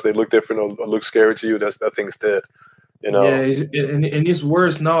because they look different or look scary to you. That thing's dead. Yeah, and it's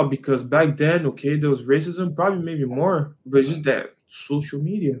worse now because back then, okay, there was racism, probably maybe more, but it's just that social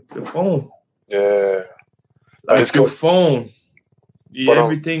media, the phone. Yeah. Like your phone,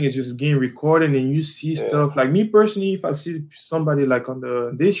 everything is just getting recorded, and you see stuff. Like me personally, if I see somebody like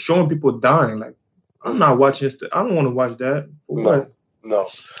they're showing people dying, like I'm not watching. I don't want to watch that. No,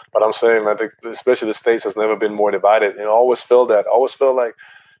 but I'm saying, man, especially the States has never been more divided. I always felt that. I always felt like,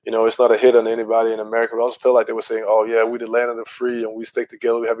 it's not a hit on anybody in America. But I always felt like they were saying, "Oh yeah, we're the land of the free, and we stick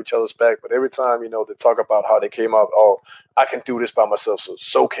together. We have each other's back." But every time, they talk about how they came out, "Oh, I can do this by myself,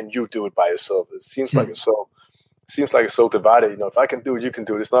 so can you do it by yourself?" It seems like it's so. Seems like it's so divided. If I can do it, you can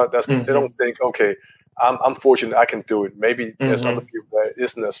do it. It's not. They don't think, okay, I'm fortunate, I can do it. Maybe there's other people that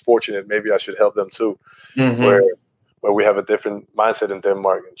isn't as fortunate. Maybe I should help them too. Where we have a different mindset in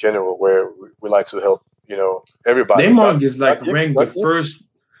Denmark in general, where we like to help, everybody. Denmark is like ranked the first.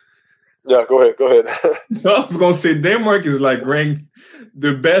 Yeah, go ahead. I was gonna say Denmark is like ranked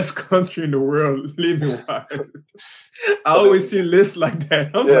the best country in the world living wise. I always see lists like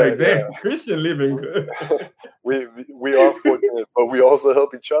that. I'm like, damn, Christian living good. we are fortunate, but we also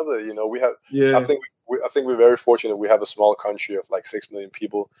help each other. We have. Yeah. I think we're very fortunate. We have a small country of like 6 million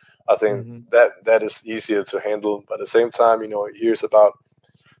people. I think that is easier to handle. But at the same time, here's about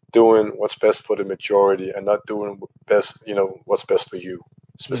doing what's best for the majority and not doing what's best for you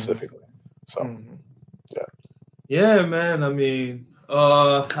specifically. So, yeah, man. I mean,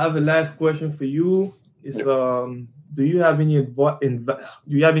 I have a last question for you. Is do you have any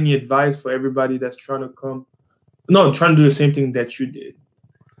advice for everybody that's trying to do the same thing that you did?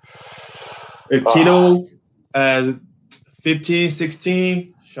 A kiddo at 15,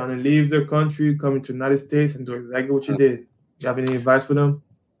 16, trying to leave their country, coming to the United States and do exactly what you did. You have any advice for them?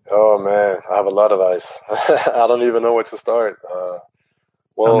 Oh man, I have a lot of advice. I don't even know where to start.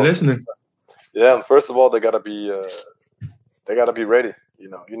 Well, I'm listening. Yeah, first of all, they gotta be ready.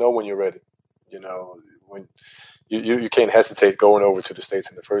 When you're ready. When you can't hesitate going over to the States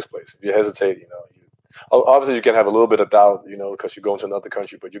in the first place. If you hesitate, obviously you can have a little bit of doubt, because you're going to another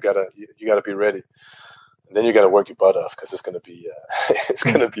country, but you gotta be ready. And then you gotta work your butt off because it's gonna be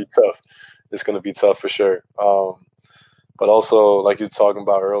tough. It's gonna be tough for sure. But also, like you were talking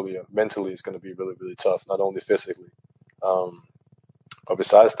about earlier, mentally it's gonna be really, really tough, not only physically. But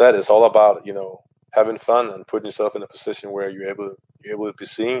besides that, it's all about having fun and putting yourself in a position where you're able to be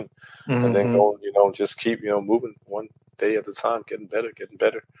seen, and then go, just keep moving one day at a time, getting better.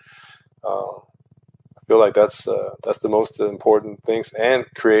 I feel like that's the most important things, and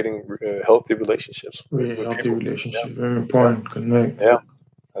creating healthy relationships. Healthy relationships, very important. Connect. Yeah,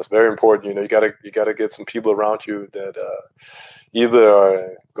 that's very important. You gotta get some people around you that either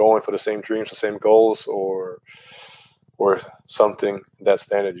are going for the same dreams, the same goals, or something that's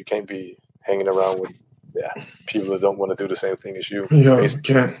standard. You can't be hanging around with people that don't want to do the same thing as you. Yeah, you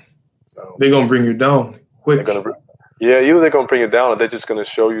can't. So, they're gonna bring you down quick. Either they're gonna bring you down, or they're just gonna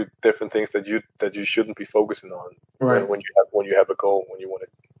show you different things that you shouldn't be focusing on. Right. When you have a goal, when you want to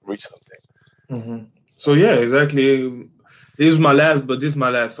reach something. Mm-hmm. So yeah, exactly. This is my last.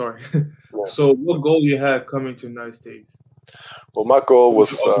 Sorry. Yeah. So what goal you had coming to the United States? Well, my goal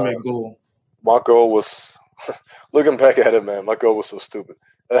was ultimate goal. My goal was looking back at it, man. My goal was so stupid.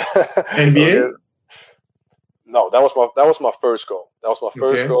 NBA. Okay. No, that was my first goal. That was my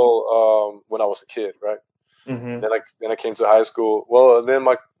first goal when I was a kid, right? Mm-hmm. Then I came to high school. Well, then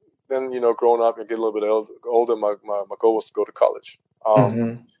growing up and get a little bit older, my goal was to go to college,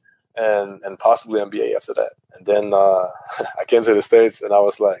 and possibly MBA after that. And then I came to the States, and I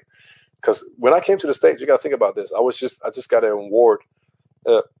was like, because when I came to the States, you got to think about this. I just got an award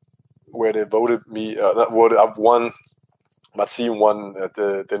where they voted me. I've won. My team won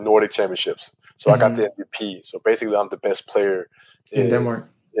the Nordic Championships, so I got the MVP. So basically, I'm the best player in Denmark.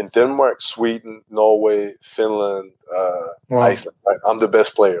 In Denmark, Sweden, Norway, Finland, Iceland. Right? I'm the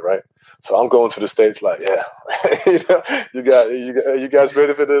best player, right? So I'm going to the States like, yeah, you guys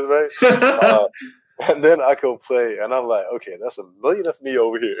ready for this, right? And then I go play, and I'm like, okay, that's a million of me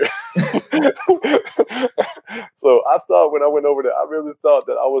over here. So I thought when I went over there, I really thought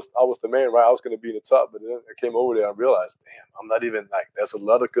that I was the man, right? I was going to be in the top, but then I came over there and realized, damn, I'm not even like. There's a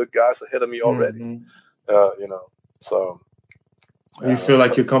lot of good guys ahead of me already. You know, so. You feel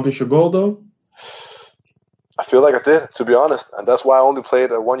like you accomplished your goal, though? I feel like I did, to be honest, and that's why I only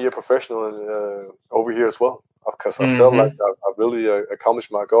played a 1 year professional over here as well. Because I felt like I really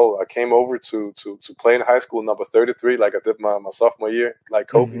accomplished my goal. I came over to play in high school, number 33, like I did my sophomore year, like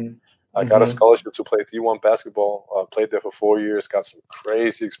Kobe. I got a scholarship to play D1 basketball. Played there for 4 years, got some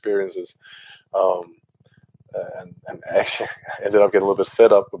crazy experiences, and actually ended up getting a little bit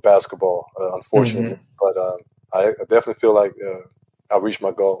fed up with basketball, unfortunately. But I definitely feel like I reached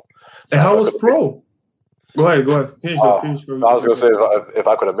my goal. And how was pro? Go ahead. Finish. I was gonna say if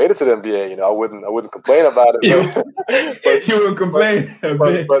I could have made it to the NBA, you know, I wouldn't complain about it. But you wouldn't complain.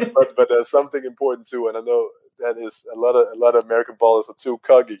 But there's something important too, and I know that is a lot of American ballers are too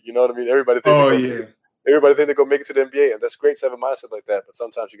cocky. You know what I mean? Everybody think they go make it to the NBA, and that's great to have a mindset like that. But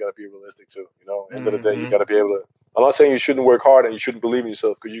sometimes you got to be realistic too. You know, end of the day, you got to be able to. I'm not saying you shouldn't work hard and you shouldn't believe in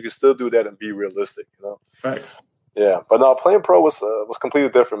yourself, because you can still do that and be realistic. You know. Facts. Yeah, but no, playing pro was completely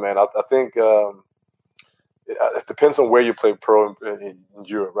different, man. I think. It depends on where you play pro in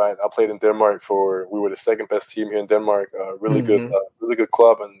Europe, right? I played in Denmark we were the second best team here in Denmark, really good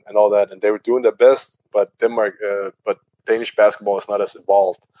club and all that. And they were doing their best, but Danish basketball is not as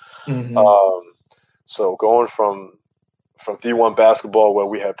evolved. So going from D1 basketball, where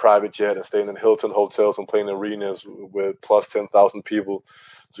we had private jet and staying in Hilton hotels and playing arenas with plus 10,000 people,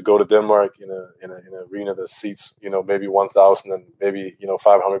 to go to Denmark in an arena that seats, you know, maybe 1,000 and maybe, you know,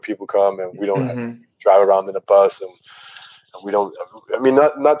 500 people come, and we don't have to drive around in a bus, and we don't. I mean,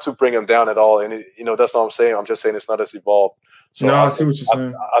 not to bring them down at all, and you know, that's not what I'm saying. I'm just saying it's not as evolved. So no, I see what you're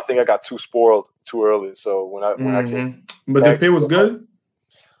saying. I think I got too spoiled too early. So when I came, but the pay was good.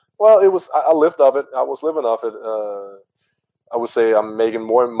 Well, it was. I lived off it. I was living off it. I would say I'm making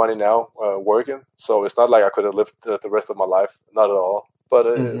more money now working, so it's not like I could have lived the rest of my life. Not at all. But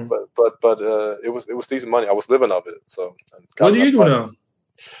it was decent money. I was living off it. So what do you do now?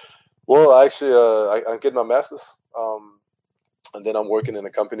 Well, actually, I'm getting my master's, and then I'm working in a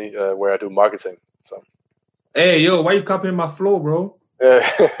company where I do marketing. So, hey, yo, why you copying my flow, bro?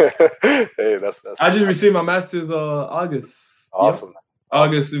 Hey, that's. I just received my master's August. Awesome. Yep.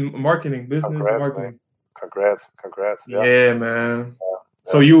 August in marketing, business. Congrats, marketing. Man. Congrats. Yeah, man. Yeah.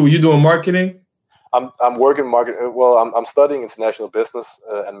 So you doing marketing? I'm working marketing. Well, I'm studying international business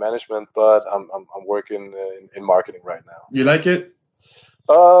and management, but I'm working in marketing right now. You like it?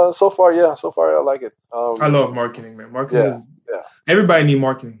 So far, yeah. So far, I like it. I love marketing, man. Marketing is everybody need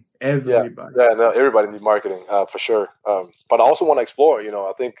marketing. Everybody. Yeah, no, everybody need marketing for sure. But I also want to explore. You know,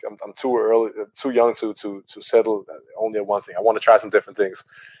 I think I'm too young to settle only at one thing. I want to try some different things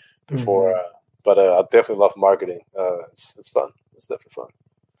before. But I definitely love marketing. It's fun. It's definitely fun.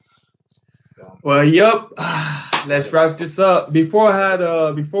 Well, yup. Let's wrap this up. Before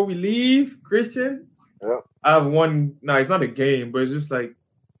we leave, Christian, I have one. No, it's not a game, but it's just like,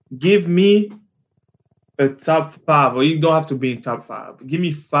 give me a top 5, or you don't have to be in top 5. Give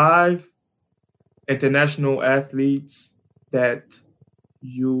me 5 international athletes that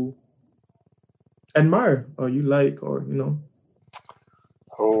you admire or you like, or you know.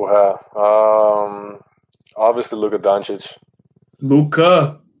 Obviously Luka Doncic.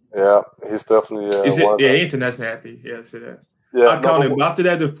 Luka. Yeah, he's definitely international athlete. Yeah, say that. Yeah, I counted. But after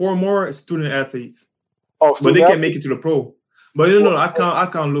that, the 4 more student athletes. Oh, but they can't make it to the pro. But no, I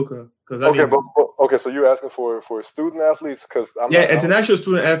count Luka because okay. So you're asking for student athletes because international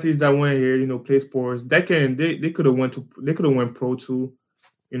student athletes that went here, you know, play sports. They could have went pro too,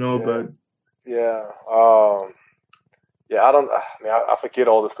 you know. But I forget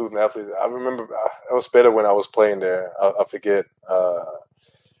all the student athletes. I remember it was better when I was playing there. I forget.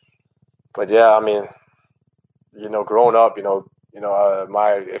 But yeah, I mean, you know, growing up,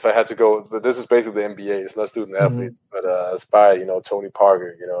 if I had to go, but this is basically the NBA. It's not student athletes, but it's by, you know, Tony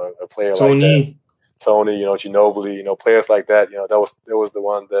Parker, you know, a player like that. Tony, you know, Ginobili, you know, players like that. You know, that was the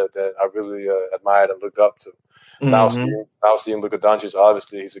one that I really admired and looked up to. Now seeing Luka Doncic,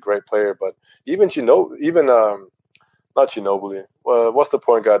 obviously he's a great player, but even not Ginobili. What's the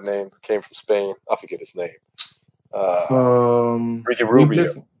point guard name? Came from Spain. I forget his name. Ricky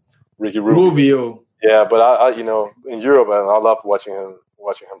Rubio. Ricky Rubio. Yeah, but I you know, in Europe, I love watching him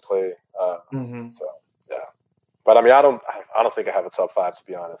play. So yeah, but I mean, I don't think I have a top 5, to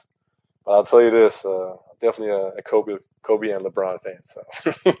be honest. But I'll tell you this: definitely a Kobe and LeBron fan. So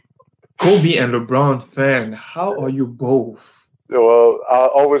Kobe and LeBron fan. How are you both? Well,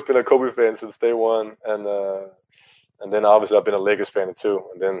 I've always been a Kobe fan since day one, and then obviously I've been a Lakers fan too.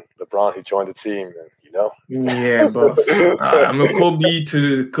 And then LeBron, he joined the team, and Yeah, buff. I'm a Kobe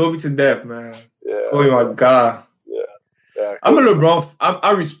to death, man. Yeah, Kobe, my God. Yeah. I'm a LeBron.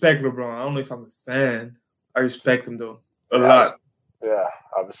 I respect LeBron. I don't know if I'm a fan. I respect him though a lot.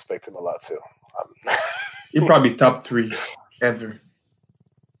 I respect him a lot too. He's probably top 3 ever.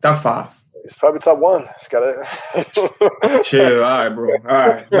 Top 5. He's probably top 1. He's gotta chill. All right, bro. All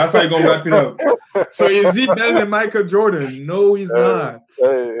right, that's how you're gonna wrap it up. So is he better than Michael Jordan? No, he's not.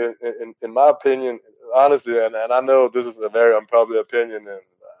 Hey, in my opinion, honestly, and I know this is a very unpopular opinion, and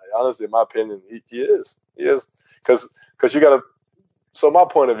honestly, in my opinion, he is. He is because you gotta. So my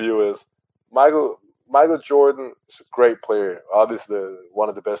point of view is Michael Jordan is a great player. Obviously, one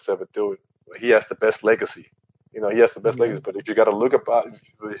of the best to ever do it. He has the best legacy. He has the best legacy. But if you got to look at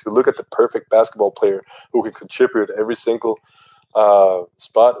the perfect basketball player who can contribute every single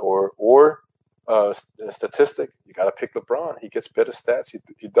spot or statistic, you got to pick LeBron. He gets better stats.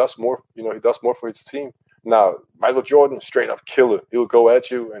 He does more. He does more for his team. Now, Michael Jordan, straight up killer. He'll go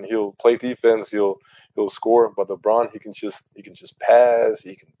at you and he'll play defense. He'll score. But LeBron, he can just pass.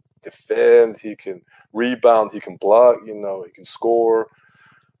 He can defend. He can rebound. He can block. He can score.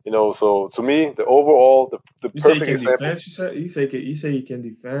 So to me, the overall, the you perfect say example. Defend, you say he can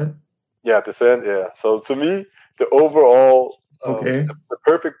defend. Yeah, defend. Yeah. So to me, the overall, okay, the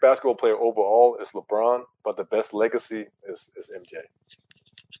perfect basketball player overall is LeBron, but the best legacy is MJ.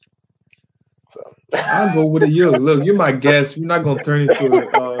 So I'll go with it. Look, you're my guest. We're not gonna turn into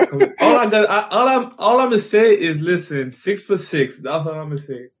all I'm gonna say is listen, 6 for 6. That's all I'm gonna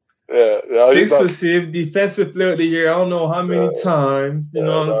say. Yeah, 6 for 6, defensive player of the year. I don't know how many times. You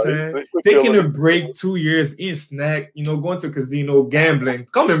know what I'm saying? Taking a break 2 years, eating snack. Going to a casino, gambling,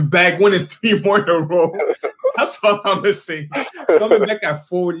 coming back, winning 3 more in a row. That's all I'm gonna say. Coming back at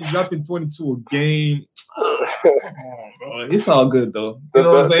 40, dropping 22 a game. Come on, bro. It's all good though. You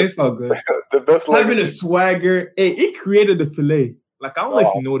know what I'm saying? It's all good. The best having a swagger. Hey, it created the filet. Like I don't know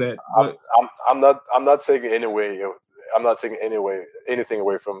if you know that. But I'm not taking any way. I'm not taking anything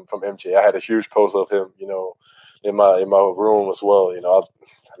away from MJ. I had a huge poster of him, in my room as well.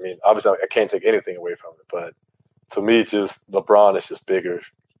 I mean, obviously I can't take anything away from it, but to me, just LeBron is just bigger,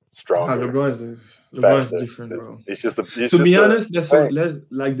 stronger. LeBron's different, bro. To be honest, let's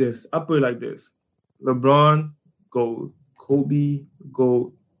like this. I put it like this: LeBron, GOAT, Kobe,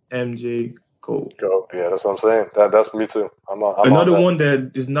 GOAT, MJ, GOAT. Yeah, that's what I'm saying. That's me too. Another one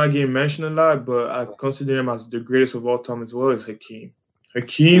that is not getting mentioned a lot, but I consider him as the greatest of all time as well is Hakeem.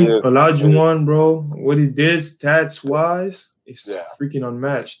 Hakeem Olajuwon, bro. What he did stats wise is freaking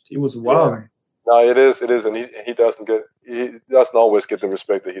unmatched. He was wild. Yeah. No, it is, and he doesn't always get the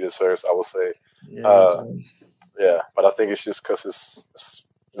respect that he deserves, I will say. Yeah, but I think it's just because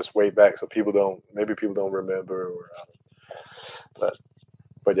it's way back, so people don't remember.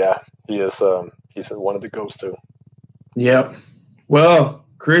 But yeah, he's one of the GOATs too. Yep. Well,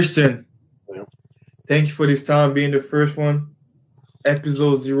 Christian, thank you for this time being the first one,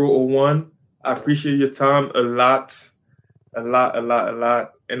 episode 001. I appreciate your time a lot. And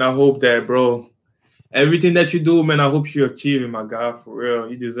I hope that, bro, everything that you do, man, I hope you achieve it, my God, for real.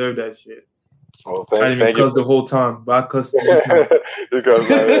 You deserve that shit. Well, I didn't even cuss the whole time, but I cussed just now.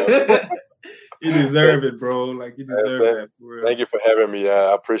 You deserve it, bro. Like, you deserve that, for real. Thank you for having me.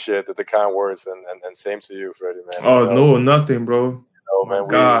 I appreciate the kind words, and same to you, Freddie, man. Oh, no, nothing, bro. Man,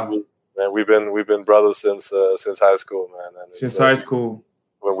 we've been brothers since high school, man. And since high school.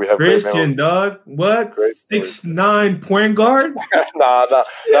 When we have Christian, dog. What? 6'9" point guard? Nah.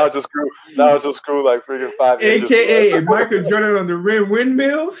 Now it just grew like freaking 5 inches. AKA Michael Jordan on the rim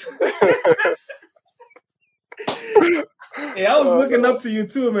windmills. Hey, I was looking up to you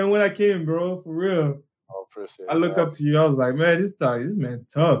too, man, when I came, bro. For real. I appreciate it. I look up to you. I was like, man, this man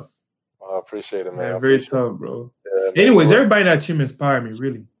tough. I appreciate it, man. Very tough, bro. Yeah, anyways, everybody in that team inspired me,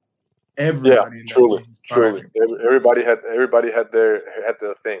 really. Everybody. Truly. Everybody had their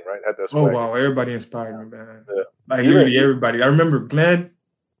thing, right? Had their swag. Oh wow, everybody inspired me, man. Yeah. Like literally everybody. I remember Glenn.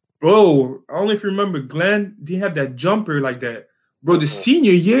 Bro, I don't know if you remember Glenn. He had that jumper like that. Bro, the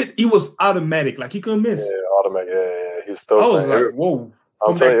senior year, he was automatic. Like he couldn't miss. Yeah, automatic. Yeah. He's still. I was like, whoa.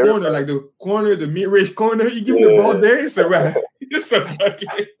 From that corner, like the corner, the mid-range corner, you give him the ball there, it's a wrap. It's a fucking.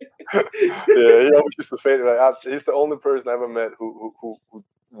 Yeah, he always used to fade. Like, he's the only person I ever met who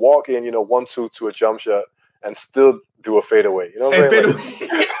walk in, 1-2 to a jump shot and still do a fadeaway. You know what I'm saying?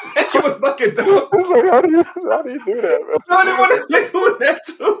 That shit was fucking dumb. It's like, how do you do that, bro? No, they want to do that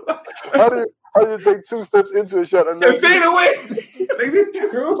too. How do you take 2 steps into a shot and then fade away?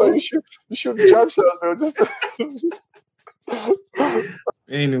 Like, you shoot jump shots, bro.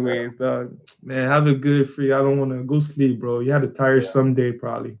 Anyways, dog, man, have a good free. I don't want to go sleep, bro. You had a tiresome day,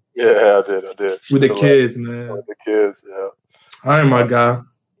 probably. Yeah, I did. With the kids, man. With the kids, yeah. All right, my guy.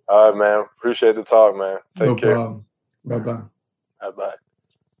 All right, man. Appreciate the talk, man. Take care. No problem. Bye-bye. Bye-bye.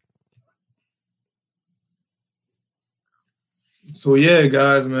 So yeah,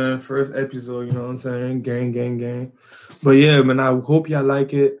 guys, man, first episode, you know what I'm saying? Gang. But yeah, man, I hope y'all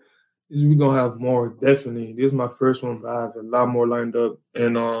like it. We're gonna have more, definitely. This is my first one, but I have a lot more lined up.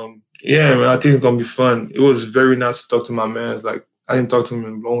 And yeah, man, I think it's gonna be fun. It was very nice to talk to my man. It's like I didn't talk to him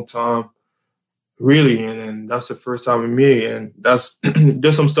in a long time. Really, and that's the first time with me. And that's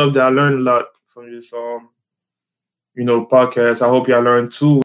there's some stuff that I learned a lot from this podcast. I hope y'all learned too.